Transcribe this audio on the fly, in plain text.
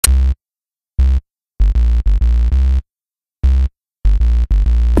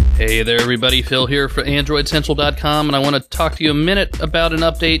Hey there everybody, Phil here for AndroidCentral.com, and I want to talk to you a minute about an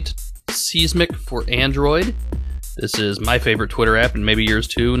update to Seesmic for Android. This is my favorite Twitter app, and maybe yours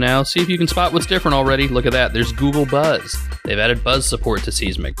too now. See if you can spot what's different already. Look at that, there's Google Buzz. They've added Buzz support to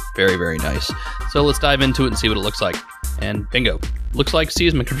Seesmic. Very, very nice. So let's dive into it and see what it looks like. And bingo, looks like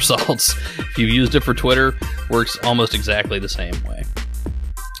Seesmic results. If you've used it for Twitter, works almost exactly the same way.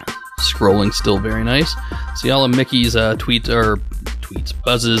 Scrolling still very nice. See, all of Mickey's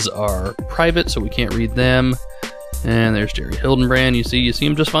buzzes are private, so we can't read them. And there's Jerry Hildenbrand. You see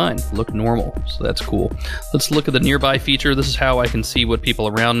him just fine. Look normal, so that's cool. Let's look at the nearby feature. This is how I can see what people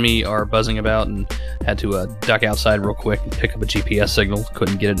around me are buzzing about, and had to duck outside real quick and pick up a GPS signal.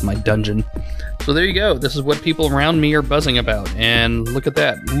 Couldn't get it in my dungeon. So there you go. This is what people around me are buzzing about. And look at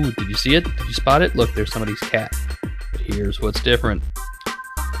that. Ooh, did you see it? Did you spot it? Look, there's somebody's cat. But here's what's different.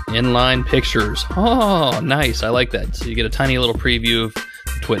 Inline pictures. Oh, nice. I like that. So you get a tiny little preview of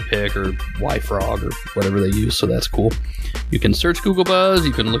TwitPic or YFrog or whatever they use, so that's cool. You can search Google Buzz.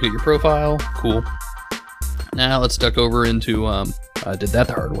 You can look at your profile. Cool. Now let's duck over into, I did that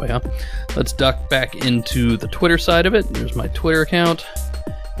the hard way, huh? Let's duck back into the Twitter side of it. There's my Twitter account.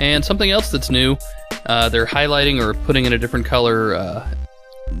 And something else that's new, they're highlighting or putting in a different color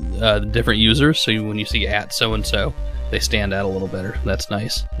different users, so when you see at so-and-so, they stand out a little better. That's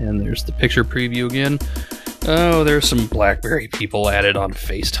nice. And there's the picture preview again. Oh, there's some BlackBerry people added on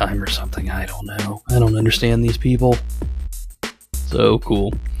FaceTime or something. I don't know. I don't understand these people. So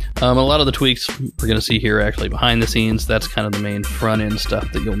cool. A lot of the tweaks we're going to see here actually behind the scenes. That's kind of the main front-end stuff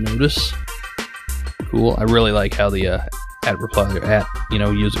that you'll notice. Cool. I really like how the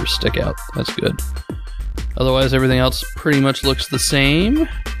users stick out. That's good. Otherwise, everything else pretty much looks the same.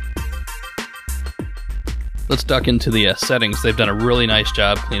 Let's duck into the settings. They've done a really nice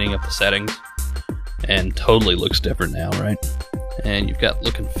job cleaning up the settings, and totally looks different now, right? And you've got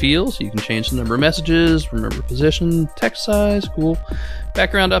look and feel, so you can change the number of messages, remember position, text size, cool.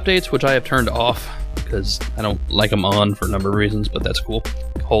 Background updates, which I have turned off because I don't like them on for a number of reasons, but that's cool.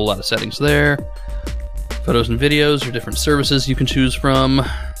 A whole lot of settings there. Photos and videos are different services you can choose from.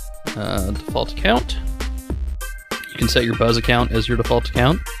 Default account. You can set your Buzz account as your default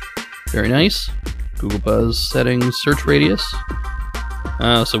account. Very nice. Google Buzz settings, search radius.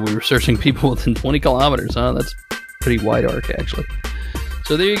 So we were searching people within 20 kilometers, huh? That's pretty wide arc, actually.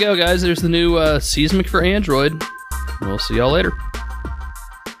 So there you go, guys. There's the new Seesmic for Android. We'll see y'all later.